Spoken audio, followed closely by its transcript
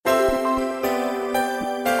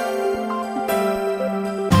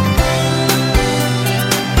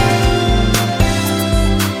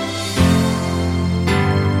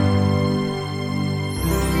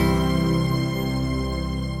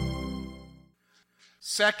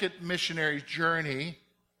second missionary journey.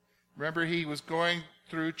 Remember, he was going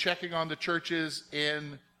through checking on the churches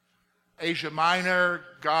in Asia Minor.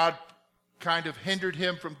 God kind of hindered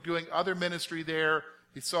him from doing other ministry there.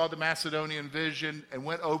 He saw the Macedonian vision and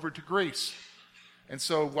went over to Greece. And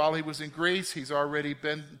so while he was in Greece, he's already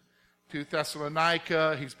been to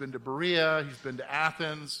Thessalonica, he's been to Berea, he's been to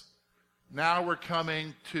Athens. Now we're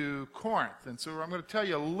coming to Corinth. And so I'm going to tell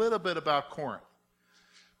you a little bit about Corinth.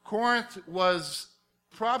 Corinth was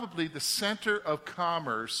probably the center of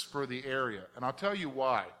commerce for the area. And I'll tell you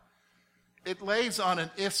why. It lays on an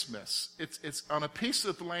isthmus. It's on a piece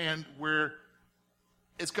of land where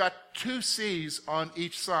it's got two seas on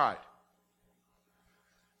each side.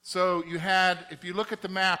 So you had, if you look at the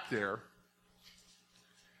map there,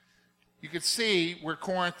 you can see where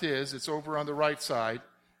Corinth is. It's over on the right side.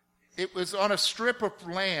 It was on a strip of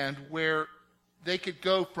land where they could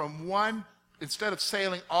go from one, instead of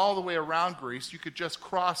sailing all the way around Greece, you could just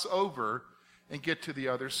cross over and get to the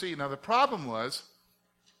other sea. Now the problem was,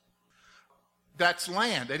 that's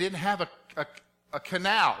land. They didn't have a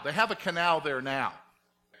canal. They have a canal there now.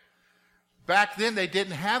 Back then they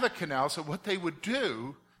didn't have a canal, so what they would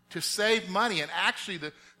do to save money, and actually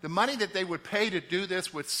the money that they would pay to do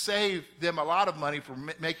this would save them a lot of money for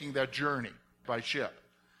making that journey by ship.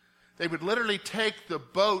 They would literally take the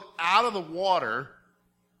boat out of the water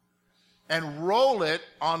and roll it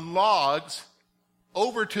on logs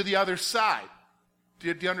over to the other side.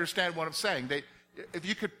 Do you understand what I'm saying? If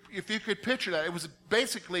you could picture that, it was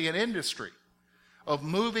basically an industry of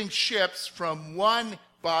moving ships from one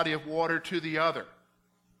body of water to the other.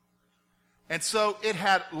 And so it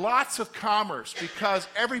had lots of commerce because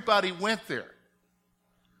everybody went there.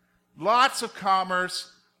 Lots of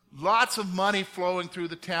commerce, lots of money flowing through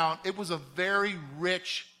the town. It was a very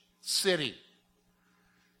rich city.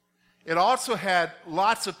 It also had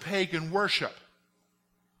lots of pagan worship.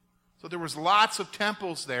 So there was lots of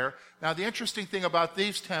temples there. Now the interesting thing about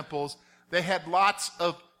these temples, they had lots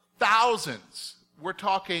of thousands. We're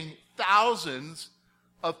talking thousands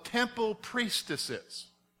of temple priestesses,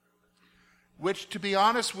 which, to be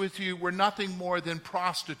honest with you, were nothing more than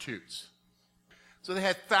prostitutes. So they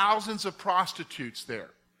had thousands of prostitutes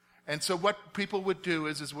there. And so what people would do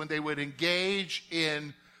is when they would engage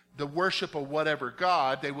in the worship of whatever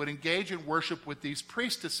god, they would engage in worship with these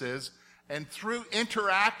priestesses, and through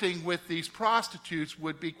interacting with these prostitutes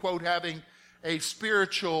would be, quote, having a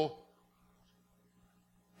spiritual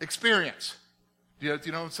experience. Do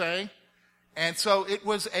you know what I'm saying? And so it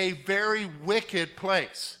was a very wicked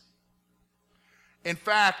place. In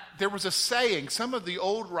fact, there was a saying, some of the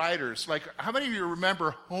old writers, like, how many of you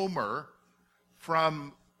remember Homer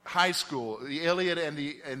from high school, the Iliad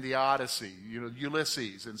and the Odyssey,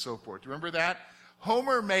 Ulysses and so forth? Remember that?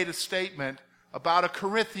 Homer made a statement about a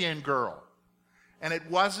Corinthian girl, and it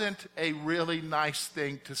wasn't a really nice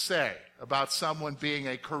thing to say about someone being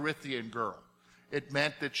a Corinthian girl. It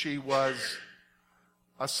meant that she was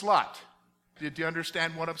a slut. Did you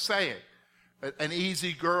understand what I'm saying? An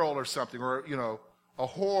easy girl or something, or, a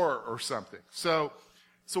whore or something. So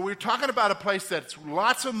we're talking about a place that's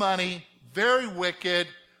lots of money, very wicked,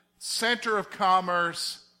 center of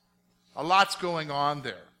commerce, a lot's going on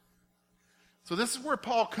there. So this is where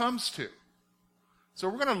Paul comes to. So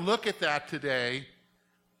we're going to look at that today.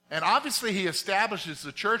 And obviously he establishes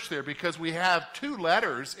the church there because we have two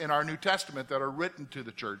letters in our New Testament that are written to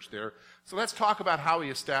the church there. So let's talk about how he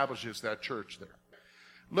establishes that church there.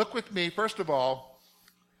 Look with me, first of all,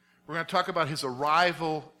 we're going to talk about his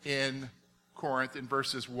arrival in Corinth in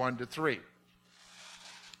verses 1 to 3.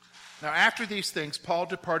 Now, after these things, Paul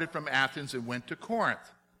departed from Athens and went to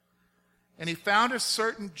Corinth. And he found a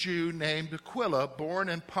certain Jew named Aquila, born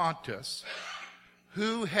in Pontus,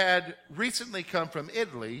 who had recently come from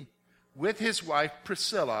Italy with his wife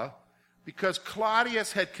Priscilla, because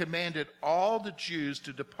Claudius had commanded all the Jews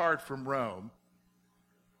to depart from Rome,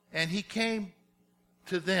 and he came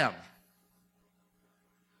to them.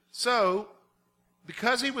 So,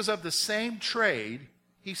 because he was of the same trade,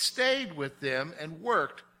 he stayed with them and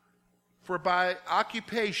worked, for by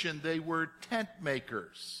occupation they were tent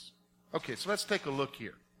makers. Okay, so let's take a look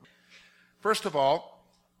here. First of all,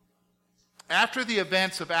 after the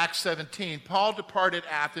events of Acts 17, Paul departed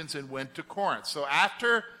Athens and went to Corinth. So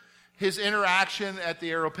after his interaction at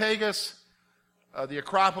the Areopagus, the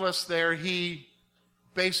Acropolis there, he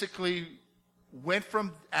basically went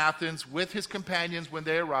from Athens with his companions when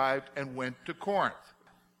they arrived and went to Corinth.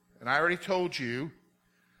 And I already told you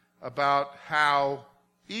about how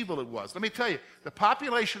evil it was. Let me tell you, the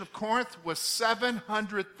population of Corinth was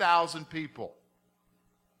 700,000 people.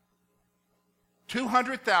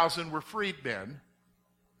 200,000 were freedmen.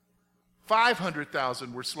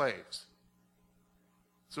 500,000 were slaves.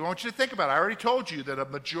 So I want you to think about it. I already told you that a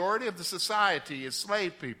majority of the society is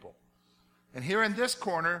slave people. And here in this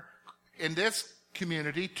corner, in this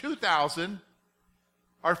community, 2,000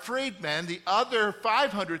 are freedmen. The other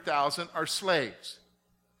 500,000 are slaves.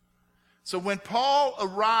 So when Paul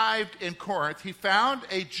arrived in Corinth, he found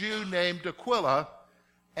a Jew named Aquila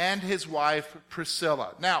and his wife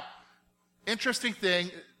Priscilla. Now, interesting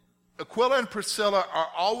thing, Aquila and Priscilla are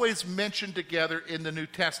always mentioned together in the New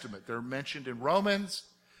Testament. They're mentioned in Romans.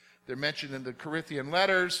 They're mentioned in the Corinthian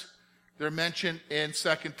letters. They're mentioned in 2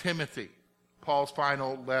 Timothy, Paul's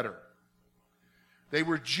final letter. They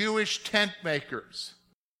were Jewish tent makers.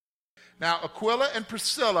 Now, Aquila and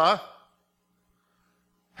Priscilla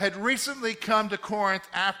had recently come to Corinth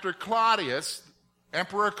after Claudius,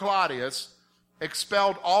 Emperor Claudius,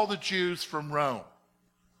 expelled all the Jews from Rome.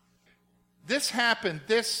 This happened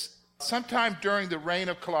sometime during the reign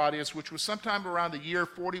of Claudius, which was sometime around the year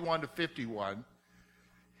 41 to 51.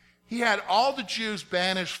 He had all the Jews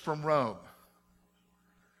banished from Rome.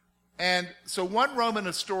 And so one Roman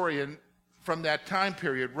historian from that time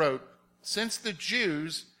period wrote, since the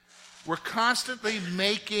Jews were constantly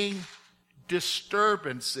making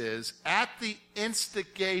disturbances at the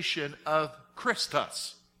instigation of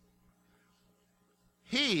Christus,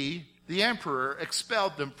 he, the emperor,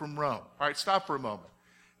 expelled them from Rome. All right, stop for a moment.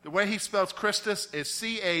 The way he spells Christus is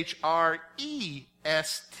Chrestus.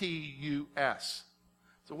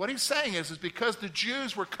 So what he's saying is because the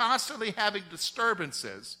Jews were constantly having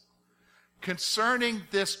disturbances concerning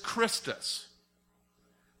this Christus,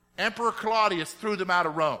 Emperor Claudius threw them out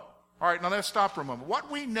of Rome. All right, now let's stop for a moment. What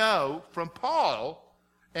we know from Paul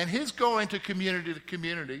and his going to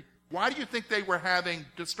community, why do you think they were having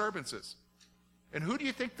disturbances? And who do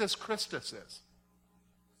you think this Christus is?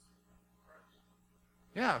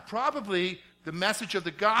 Yeah, probably the message of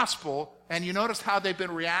the gospel. And you notice how they've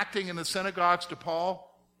been reacting in the synagogues to Paul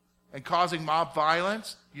and causing mob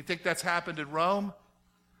violence? You think that's happened in Rome?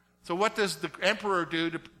 So what does the emperor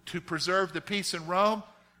do to preserve the peace in Rome?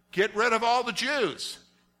 Get rid of all the Jews.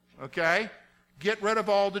 Okay? Get rid of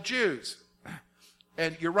all the Jews.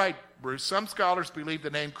 And you're right, Bruce. Some scholars believe the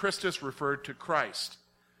name Christus referred to Christ.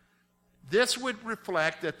 This would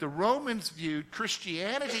reflect that the Romans viewed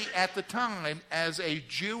Christianity at the time as a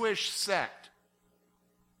Jewish sect.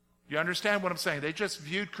 You understand what I'm saying? They just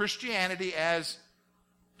viewed Christianity as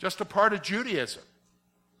just a part of Judaism.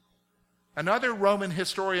 Another Roman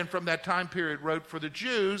historian from that time period wrote, for the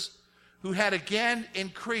Jews, who had again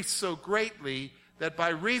increased so greatly that by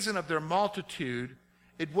reason of their multitude,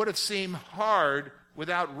 it would have seemed hard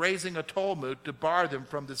without raising a tumult to bar them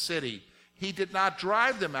from the city. He did not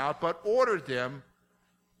drive them out, but ordered them,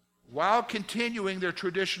 while continuing their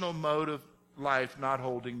traditional mode of life, not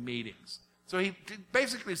holding meetings. So he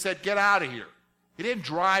basically said, get out of here. He didn't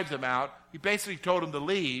drive them out. He basically told them to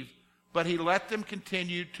leave, but he let them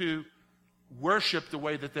continue to worship the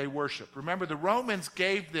way that they worship. Remember, the Romans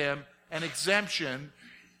gave them an exemption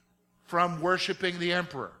from worshiping the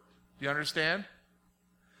emperor. Do you understand?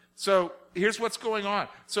 So here's what's going on.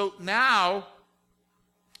 So now,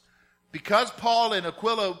 because Paul and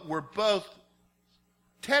Aquila were both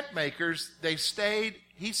tent makers, he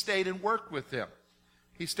stayed and worked with them.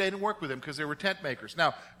 He stayed and worked with them because they were tent makers.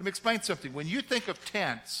 Now, let me explain something. When you think of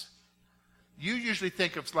tents, you usually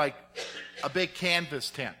think of like a big canvas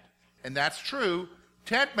tent. And that's true.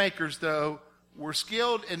 Tent makers, though, were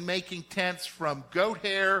skilled in making tents from goat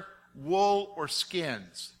hair, wool, or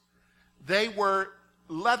skins. They were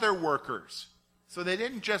leather workers. So they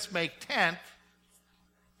didn't just make tents,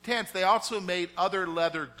 they also made other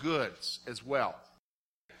leather goods as well.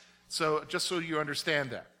 So just so you understand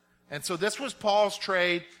that. And so this was Paul's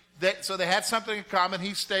trade. So they had something in common.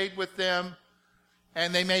 He stayed with them,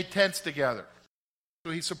 and they made tents together.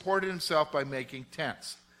 So he supported himself by making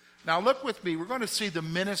tents. Now look with me. We're going to see the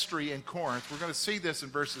ministry in Corinth. We're going to see this in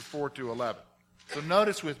verses 4 to 11. So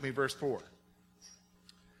notice with me verse 4.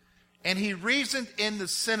 And he reasoned in the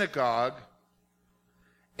synagogue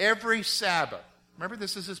every Sabbath. Remember,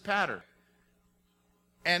 this is his pattern.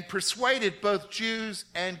 And persuaded both Jews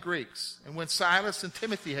and Greeks. And when Silas and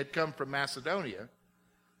Timothy had come from Macedonia,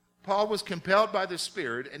 Paul was compelled by the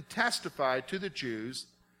Spirit and testified to the Jews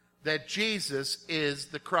that Jesus is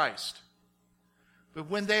the Christ. But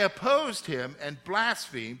when they opposed him and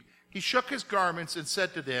blasphemed, he shook his garments and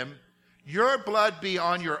said to them, your blood be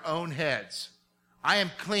on your own heads. I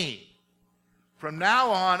am clean. From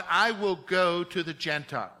now on, I will go to the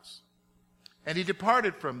Gentiles. And he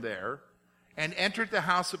departed from there and entered the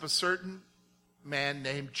house of a certain man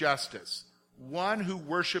named Justus, one who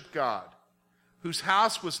worshiped God, whose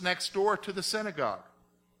house was next door to the synagogue.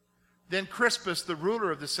 Then Crispus, the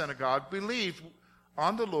ruler of the synagogue, believed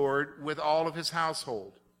on the Lord with all of his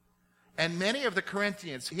household. And many of the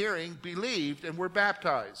Corinthians, hearing, believed and were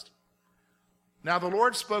baptized. Now the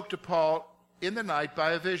Lord spoke to Paul in the night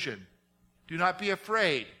by a vision. Do not be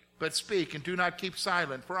afraid, but speak, and do not keep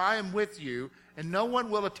silent, for I am with you, and no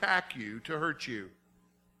one will attack you to hurt you,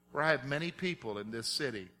 for I have many people in this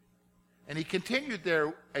city. And he continued there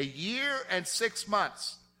 1 year and 6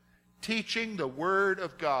 months, teaching the word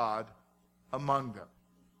of God among them.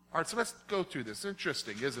 All right, so let's go through this.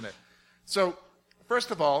 Interesting, isn't it? So,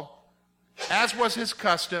 first of all, as was his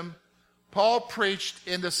custom, Paul preached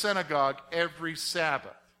in the synagogue every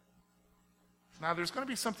Sabbath. Now, there's going to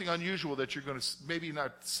be something unusual that you're going to maybe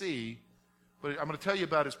not see, but I'm going to tell you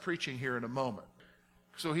about his preaching here in a moment.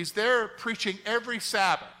 So he's there preaching every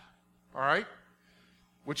Sabbath, all right,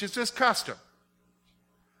 which is his custom.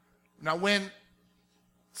 Now, when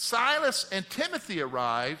Silas and Timothy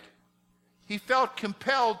arrived, he felt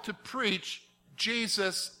compelled to preach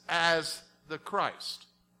Jesus as the Christ.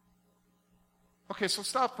 Okay, so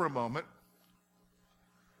stop for a moment.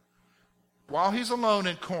 While he's alone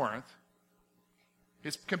in Corinth,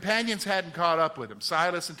 his companions hadn't caught up with him.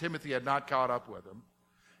 Silas and Timothy had not caught up with him.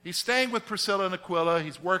 He's staying with Priscilla and Aquila.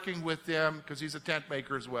 He's working with them because he's a tent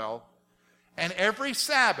maker as well. And every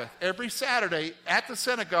Sabbath, every Saturday at the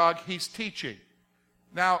synagogue, he's teaching.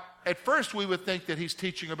 Now, at first we would think that he's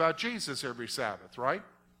teaching about Jesus every Sabbath, right?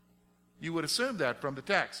 You would assume that from the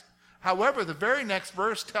text. However, the very next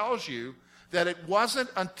verse tells you that it wasn't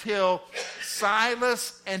until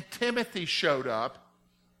Silas and Timothy showed up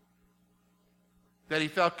that he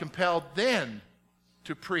felt compelled then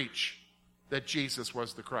to preach that Jesus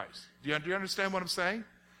was the Christ. Do you understand what I'm saying?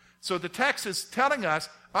 So the text is telling us,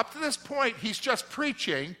 up to this point, he's just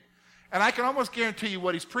preaching, and I can almost guarantee you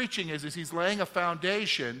what he's preaching is he's laying a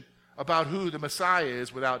foundation about who the Messiah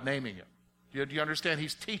is without naming him. Do you understand?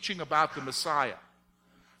 He's teaching about the Messiah.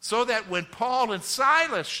 So that when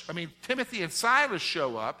Timothy and Silas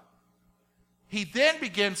show up, he then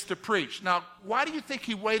begins to preach. Now, why do you think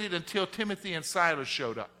he waited until Timothy and Silas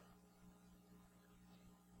showed up?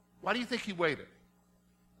 Why do you think he waited?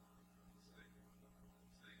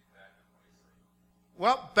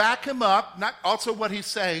 Well, back him up, not also what he's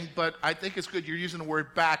saying, but I think it's good you're using the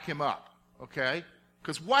word back him up, okay?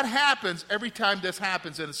 Because what happens every time this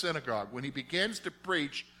happens in a synagogue? When he begins to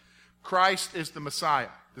preach, Christ is the Messiah.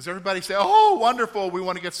 Does everybody say, oh, wonderful, we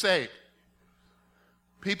want to get saved?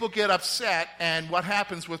 People get upset, and what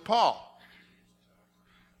happens with Paul?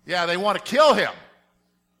 Yeah, they want to kill him.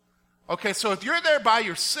 Okay, so if you're there by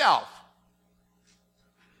yourself,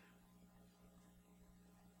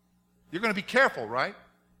 you're going to be careful, right?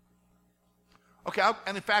 Okay,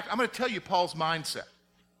 and in fact, I'm going to tell you Paul's mindset.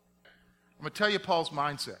 I'm going to tell you Paul's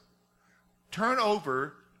mindset. Turn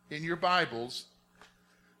over in your Bibles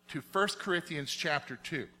to 1 Corinthians chapter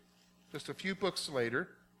 2. Just a few books later,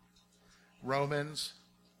 Romans,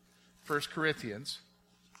 1 Corinthians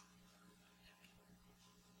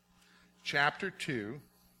chapter 2.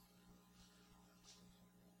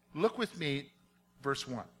 Look with me, verse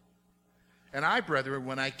 1. And I, brethren,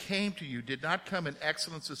 when I came to you, did not come in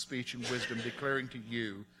excellence of speech and wisdom, declaring to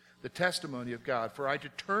you the testimony of God. For I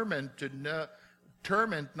determined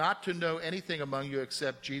not to know anything among you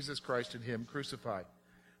except Jesus Christ and him crucified.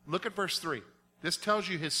 Look at verse 3. This tells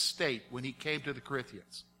you his state when he came to the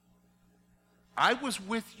Corinthians. I was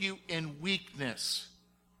with you in weakness,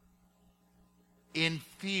 in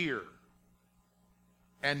fear,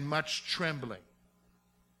 and much trembling.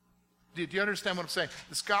 Do you understand what I'm saying?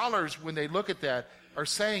 The scholars, when they look at that, are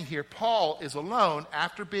saying here, Paul is alone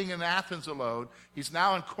after being in Athens alone. He's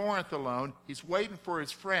now in Corinth alone. He's waiting for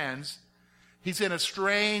his friends. He's in a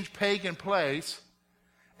strange pagan place.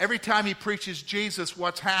 Every time he preaches Jesus,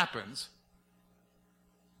 what happens?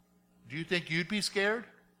 Do you think you'd be scared?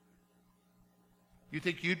 You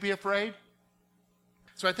think you'd be afraid?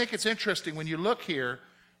 So I think it's interesting when you look here,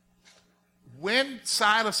 when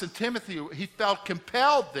Silas and Timothy, he felt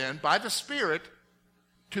compelled then by the Spirit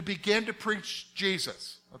to begin to preach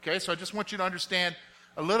Jesus. Okay, so I just want you to understand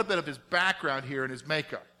a little bit of his background here and his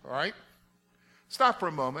makeup. All right? Stop for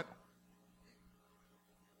a moment.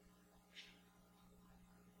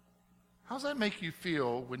 How does that make you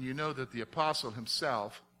feel when you know that the apostle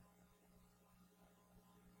himself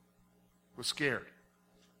was scared,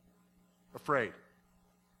 afraid,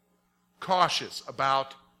 cautious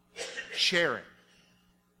about sharing?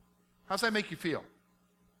 How does that make you feel?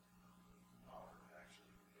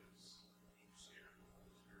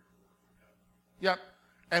 Yep.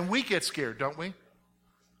 And we get scared, don't we?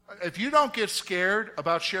 If you don't get scared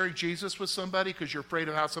about sharing Jesus with somebody because you're afraid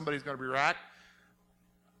of how somebody's going to react,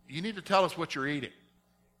 you need to tell us what you're eating.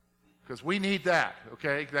 Because we need that,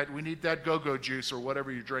 okay? We need that go-go juice or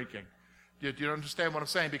whatever you're drinking. Do you understand what I'm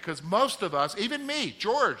saying? Because most of us, even me,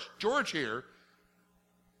 George here,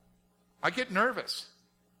 I get nervous.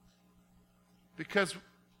 Because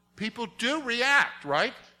people do react,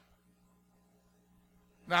 right?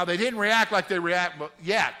 Now, they didn't react like they react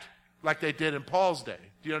yet, like they did in Paul's day.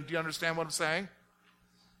 Do you understand what I'm saying?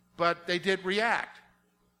 But they did react.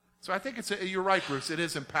 So I think you're right, Bruce, it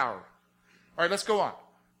is empowering. All right, let's go on.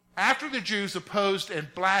 After the Jews opposed and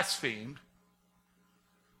blasphemed,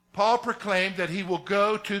 Paul proclaimed that he will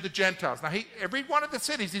go to the Gentiles. Now, every one of the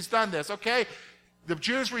cities he's done this, okay? The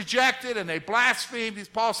Jews rejected and they blasphemed.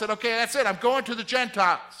 Paul said, okay, that's it. I'm going to the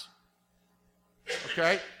Gentiles.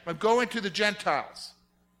 Okay? I'm going to the Gentiles.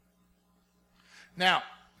 Now,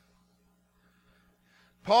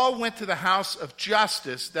 Paul went to the house of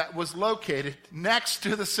Justus that was located next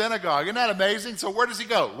to the synagogue. Isn't that amazing? So where does he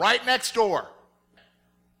go? Right next door.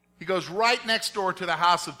 He goes right next door to the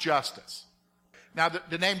house of Justus. Now,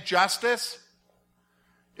 the name Justus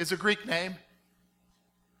is a Greek name.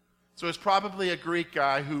 So it's probably a Greek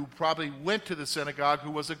guy who probably went to the synagogue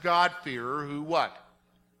who was a God-fearer who what?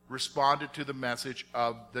 Responded to the message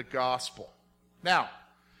of the gospel. Now,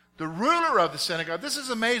 the ruler of the synagogue, this is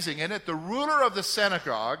amazing, isn't it? The ruler of the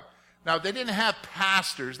synagogue, now they didn't have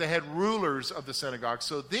pastors, they had rulers of the synagogue.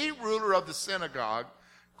 So the ruler of the synagogue,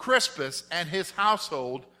 Crispus, and his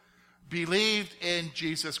household believed in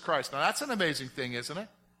Jesus Christ. Now that's an amazing thing, isn't it?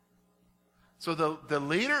 So the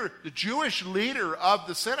leader, the Jewish leader of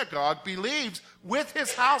the synagogue believes with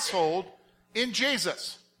his household in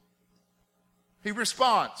Jesus. He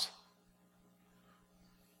responds.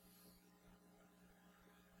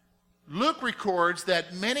 Luke records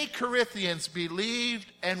that many Corinthians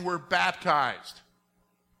believed and were baptized.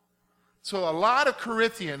 So a lot of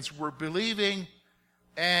Corinthians were believing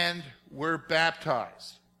and were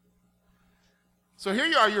baptized. So here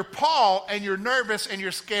you are, you're Paul, and you're nervous and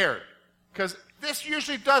you're scared. Because this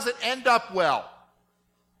usually doesn't end up well.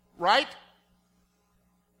 Right?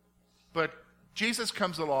 But Jesus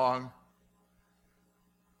comes along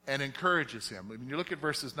and encourages him. When you look at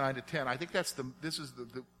verses 9 to 10, I think this is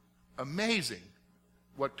the amazing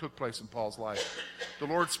what took place in Paul's life. The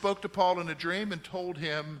Lord spoke to Paul in a dream and told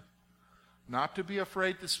him not to be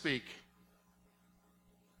afraid to speak.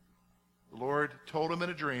 The Lord told him in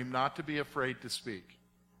a dream not to be afraid to speak.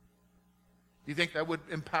 You think that would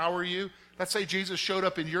empower you? Let's say Jesus showed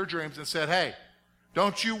up in your dreams and said, hey,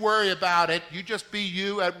 don't you worry about it. You just be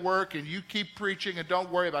you at work and you keep preaching and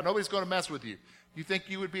don't worry about it. Nobody's going to mess with you. You think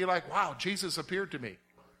you would be like, wow, Jesus appeared to me.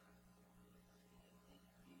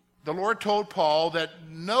 The Lord told Paul that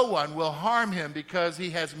no one will harm him because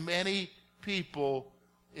he has many people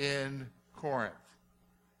in Corinth.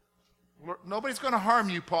 Nobody's going to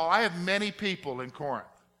harm you, Paul. I have many people in Corinth.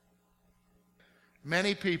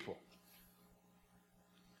 Many people.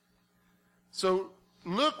 So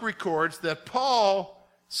Luke records that Paul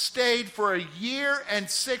stayed for 1 year and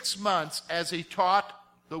 6 months as he taught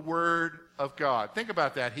the Word of God. Think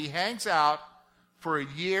about that. He hangs out for 1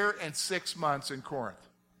 year and 6 months in Corinth.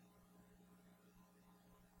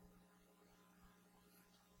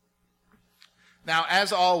 Now,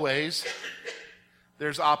 as always,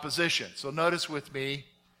 there's opposition. So notice with me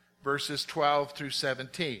verses 12 through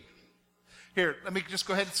 17. Here, let me just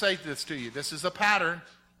go ahead and say this to you. This is a pattern.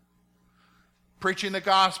 Preaching the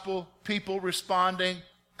gospel, people responding.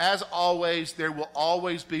 As always, there will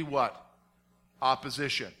always be what?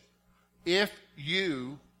 Opposition. If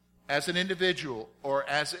you, as an individual, or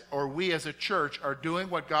we as a church, are doing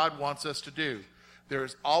what God wants us to do,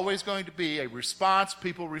 there's always going to be a response,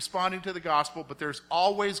 people responding to the gospel, but there's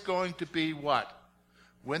always going to be what?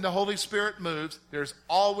 When the Holy Spirit moves, there's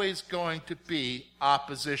always going to be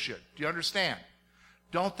opposition. Do you understand?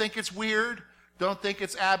 Don't think it's weird. Don't think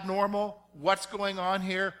it's abnormal. What's going on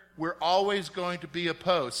here? We're always going to be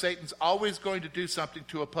opposed. Satan's always going to do something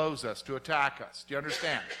to oppose us, to attack us. Do you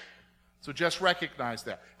understand? So just recognize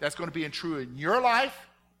that. That's going to be true in your life.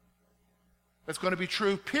 That's going to be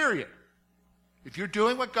true, period. If you're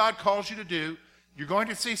doing what God calls you to do, you're going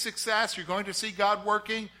to see success, you're going to see God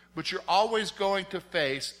working, but you're always going to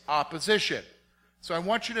face opposition. So I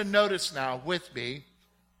want you to notice now with me,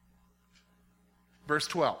 verse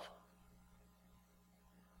 12.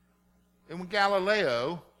 And when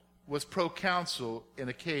Galileo was proconsul in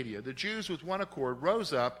Achaia, the Jews with one accord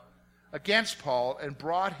rose up against Paul and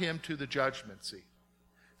brought him to the judgment seat,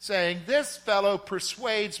 saying, this fellow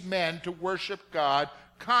persuades men to worship God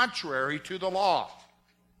contrary to the law.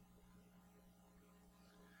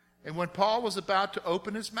 And when Paul was about to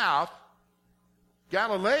open his mouth,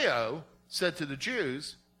 Galileo said to the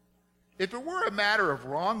Jews, If it were a matter of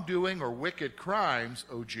wrongdoing or wicked crimes,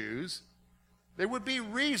 O Jews, there would be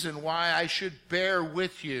reason why I should bear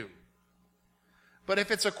with you. But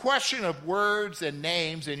if it's a question of words and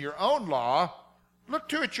names in your own law, look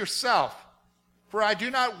to it yourself, for I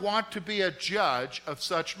do not want to be a judge of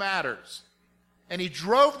such matters. And he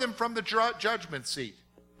drove them from the judgment seat.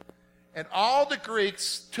 And all the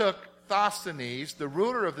Greeks took Sosthenes, the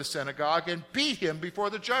ruler of the synagogue, and beat him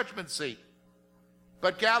before the judgment seat.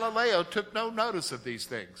 But Galileo took no notice of these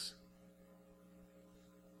things.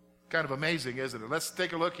 Kind of amazing, isn't it? Let's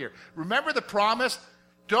take a look here. Remember the promise?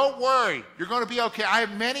 Don't worry. You're going to be okay. I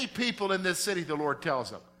have many people in this city, the Lord tells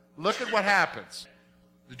them. Look at what happens.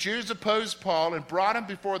 The Jews opposed Paul and brought him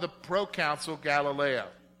before the proconsul Galileo.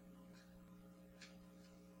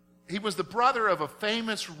 He was the brother of a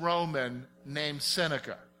famous Roman named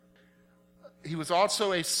Seneca. He was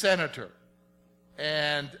also a senator.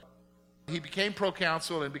 And he became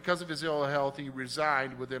proconsul, and because of his ill health, he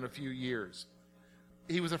resigned within a few years.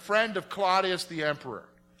 He was a friend of Claudius the emperor.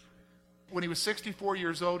 When he was 64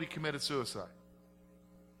 years old, he committed suicide,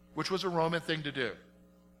 which was a Roman thing to do.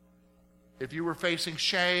 If you were facing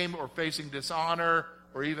shame or facing dishonor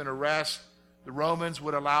or even arrest, the Romans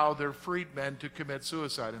would allow their freedmen to commit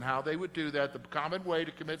suicide. And how they would do that, the common way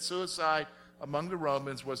to commit suicide among the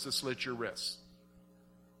Romans was to slit your wrists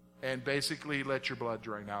and basically let your blood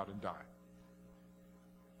drain out and die.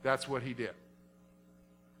 That's what he did.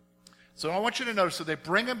 So I want you to notice, so they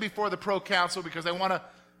bring him before the proconsul because they want to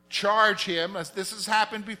charge him, as this has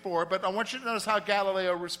happened before, but I want you to notice how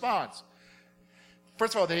Galileo responds.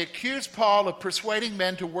 First of all, they accuse Paul of persuading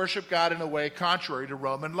men to worship God in a way contrary to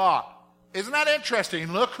Roman law. Isn't that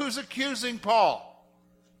interesting? Look who's accusing Paul.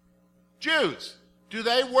 Jews. Do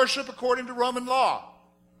they worship according to Roman law?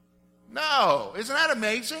 No. Isn't that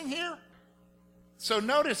amazing here? So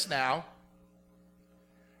notice now,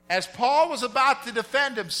 as Paul was about to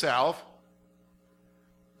defend himself,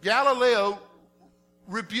 Galileo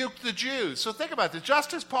rebuked the Jews. So think about this.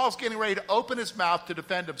 Just as Paul's getting ready to open his mouth to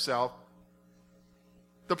defend himself,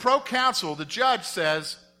 the proconsul, the judge,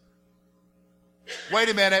 says, wait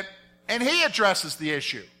a minute, and he addresses the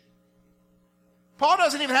issue. Paul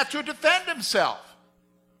doesn't even have to defend himself.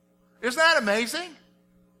 Isn't that amazing?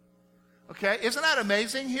 Okay, isn't that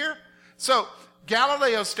amazing here? So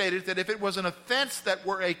Galileo stated that if it was an offense that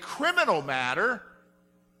were a criminal matter,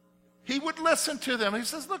 he would listen to them. He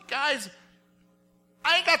says, look, guys,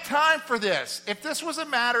 I ain't got time for this. If this was a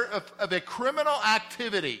matter of a criminal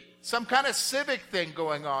activity, some kind of civic thing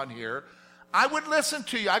going on here, I would listen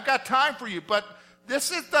to you. I've got time for you. But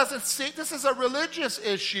this is a religious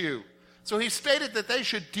issue. So he stated that they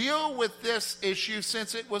should deal with this issue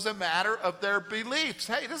since it was a matter of their beliefs.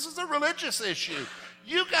 Hey, this is a religious issue.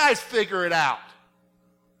 You guys figure it out.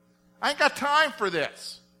 I ain't got time for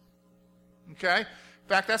this. Okay? In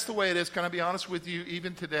fact, that's the way it is, can I be honest with you,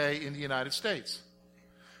 even today in the United States.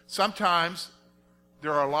 Sometimes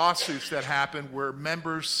there are lawsuits that happen where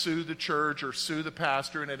members sue the church or sue the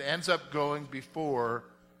pastor, and it ends up going before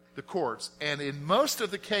the courts. And in most of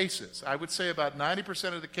the cases, I would say about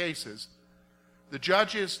 90% of the cases, the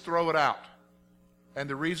judges throw it out. And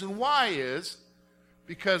the reason why is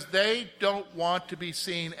because they don't want to be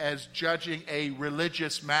seen as judging a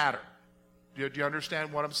religious matter. Do you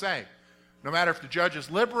understand what I'm saying? No matter if the judge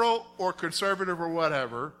is liberal or conservative or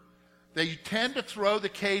whatever, they tend to throw the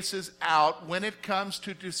cases out when it comes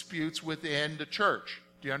to disputes within the church.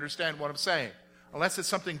 Do you understand what I'm saying? Unless it's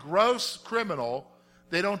something gross, criminal,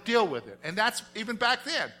 they don't deal with it. And that's even back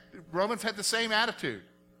then. Romans had the same attitude.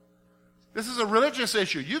 This is a religious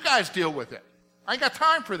issue. You guys deal with it. I ain't got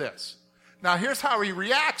time for this. Now here's how he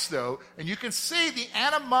reacts, though, and you can see the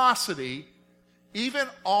animosity even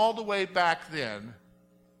all the way back then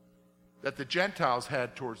that the Gentiles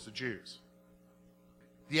had towards the Jews.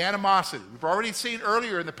 The animosity. We've already seen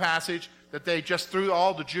earlier in the passage that they just threw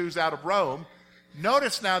all the Jews out of Rome.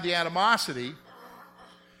 Notice now the animosity.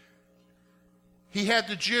 He had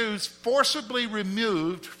the Jews forcibly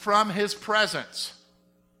removed from his presence.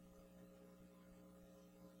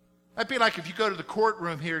 That'd be like if you go to the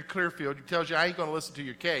courtroom here at Clearfield, he tells you, I ain't going to listen to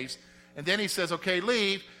your case. And then he says, okay,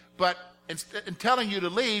 leave. But in telling you to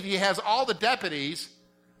leave, he has all the deputies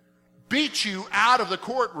beat you out of the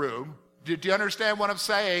courtroom. Do you understand what I'm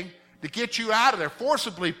saying? To get you out of there,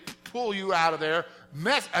 forcibly pull you out of there.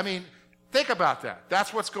 Think about that.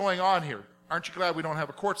 That's what's going on here. Aren't you glad we don't have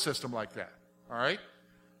a court system like that? All right?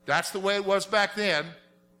 That's the way it was back then.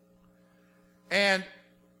 And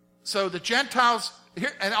so the Gentiles,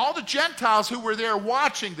 and all the Gentiles who were there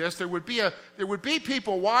watching this, there would be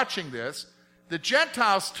people watching this. The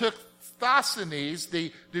Gentiles took Sosthenes,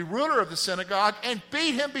 the ruler of the synagogue, and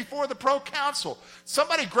beat him before the proconsul.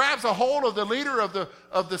 Somebody grabs a hold of the leader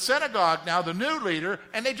of the synagogue, now the new leader,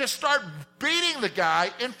 and they just start beating the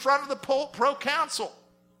guy in front of the proconsul.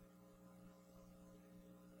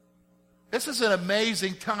 This is an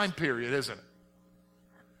amazing time period, isn't it?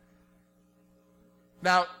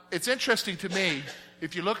 Now, it's interesting to me,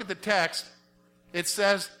 if you look at the text, it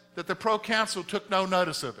says that the proconsul took no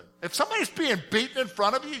notice of it. If somebody's being beaten in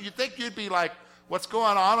front of you, you'd think you'd be like, what's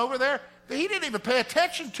going on over there? But he didn't even pay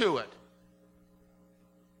attention to it.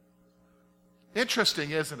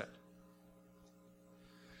 Interesting, isn't it?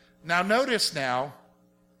 Now notice now,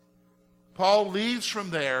 Paul leaves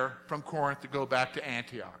from Corinth to go back to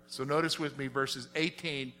Antioch. So notice with me verses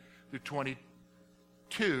 18 through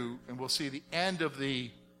 22, and we'll see the end of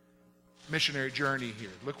the missionary journey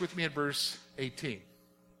here. Look with me at verse 18.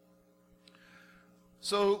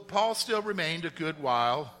 So Paul still remained a good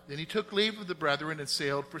while. Then he took leave of the brethren and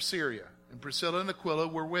sailed for Syria. And Priscilla and Aquila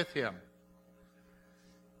were with him.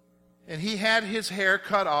 And he had his hair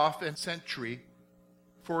cut off in Cenchreae,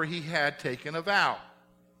 for he had taken a vow.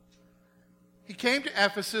 He came to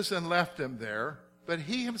Ephesus and left them there, but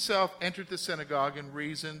he himself entered the synagogue and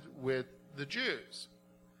reasoned with the Jews.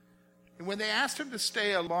 And when they asked him to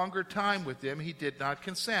stay a longer time with them, he did not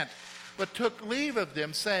consent, but took leave of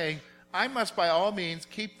them, saying, I must by all means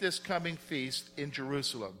keep this coming feast in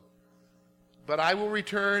Jerusalem. But I will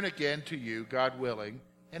return again to you, God willing.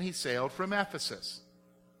 And he sailed from Ephesus.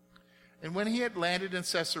 And when he had landed in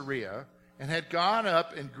Caesarea and had gone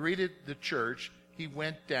up and greeted the church, he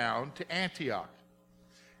went down to Antioch.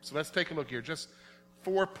 So let's take a look here, just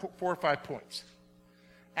four or 5 points.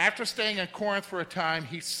 After staying in Corinth for a time,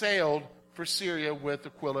 he sailed for Syria with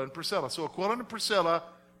Aquila and Priscilla. So Aquila and Priscilla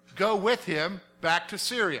go with him back to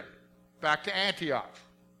Syria, back to Antioch.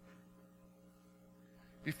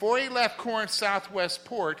 Before he left Corinth's southwest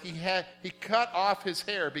port, he cut off his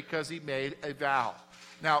hair because he made a vow.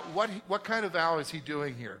 Now, what kind of vow is he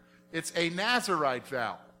doing here? It's a Nazirite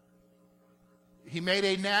vow. He made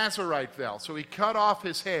a Nazirite vow. So he cut off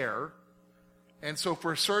his hair, and so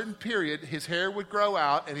for a certain period, his hair would grow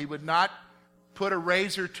out, and he would not put a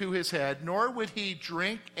razor to his head, nor would he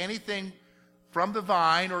drink anything from the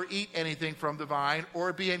vine or eat anything from the vine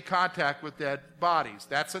or be in contact with dead bodies.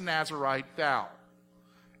 That's a Nazirite vow.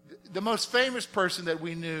 The most famous person that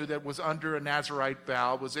we knew that was under a Nazirite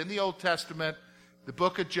vow was in the Old Testament, the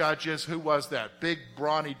book of Judges. Who was that? Big,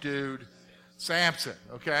 brawny dude, Samson,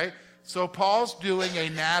 okay? So Paul's doing a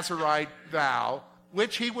Nazirite vow,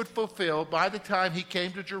 which he would fulfill by the time he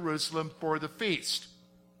came to Jerusalem for the feast,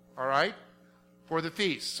 all right? For the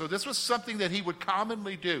feast. So this was something that he would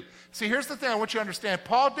commonly do. See, here's the thing I want you to understand.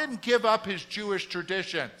 Paul didn't give up his Jewish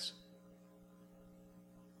traditions.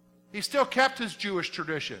 He still kept his Jewish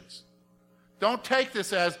traditions. Don't take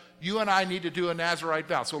this as you and I need to do a Nazirite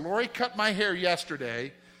vow. So Lori cut my hair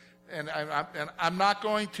yesterday, and I'm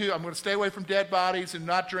going to stay away from dead bodies and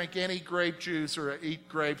not drink any grape juice or eat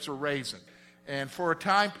grapes or raisin. And for a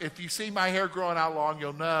time, if you see my hair growing out long,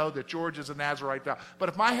 you'll know that George is a Nazirite vow. But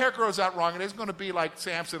if my hair grows out wrong, it isn't going to be like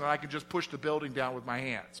Samson and I can just push the building down with my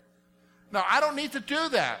hands. No, I don't need to do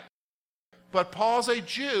that. But Paul's a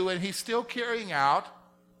Jew, and he's still carrying out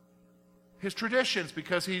his traditions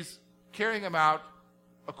because he's carrying them out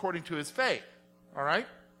according to his faith. All right?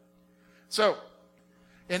 So,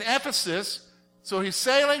 in Ephesus, so he's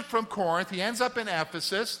sailing from Corinth. He ends up in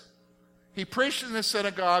Ephesus. He preached in the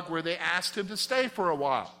synagogue where they asked him to stay for a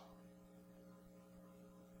while.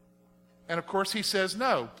 And of course he says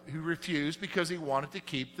no. He refused because he wanted to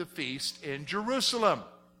keep the feast in Jerusalem.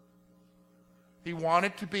 He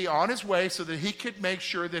wanted to be on his way so that he could make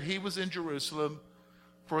sure that he was in Jerusalem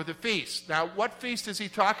for the feast. Now, what feast is he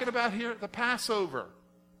talking about here? The Passover.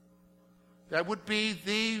 That would be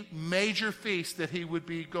the major feast that he would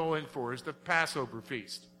be going for, is the Passover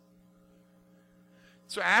feast.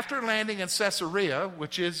 So after landing in Caesarea,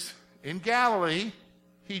 which is in Galilee,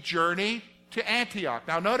 he journeyed to Antioch.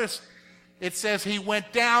 Now notice, it says he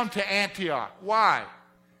went down to Antioch. Why?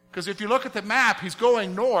 Because if you look at the map, he's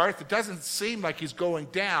going north. It doesn't seem like he's going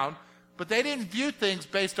down. But they didn't view things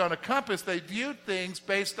based on a compass. They viewed things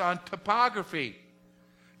based on topography.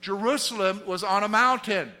 Jerusalem was on a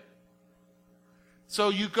mountain. So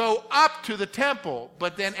you go up to the temple,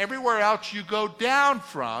 but then everywhere else you go down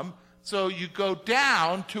from. So you go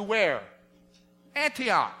down to where?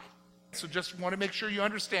 Antioch. So just want to make sure you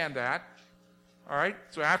understand that. All right?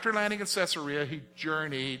 So after landing in Caesarea, he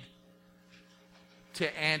journeyed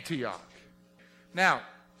to Antioch. Now,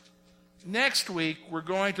 next week, we're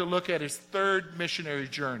going to look at his third missionary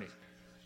journey.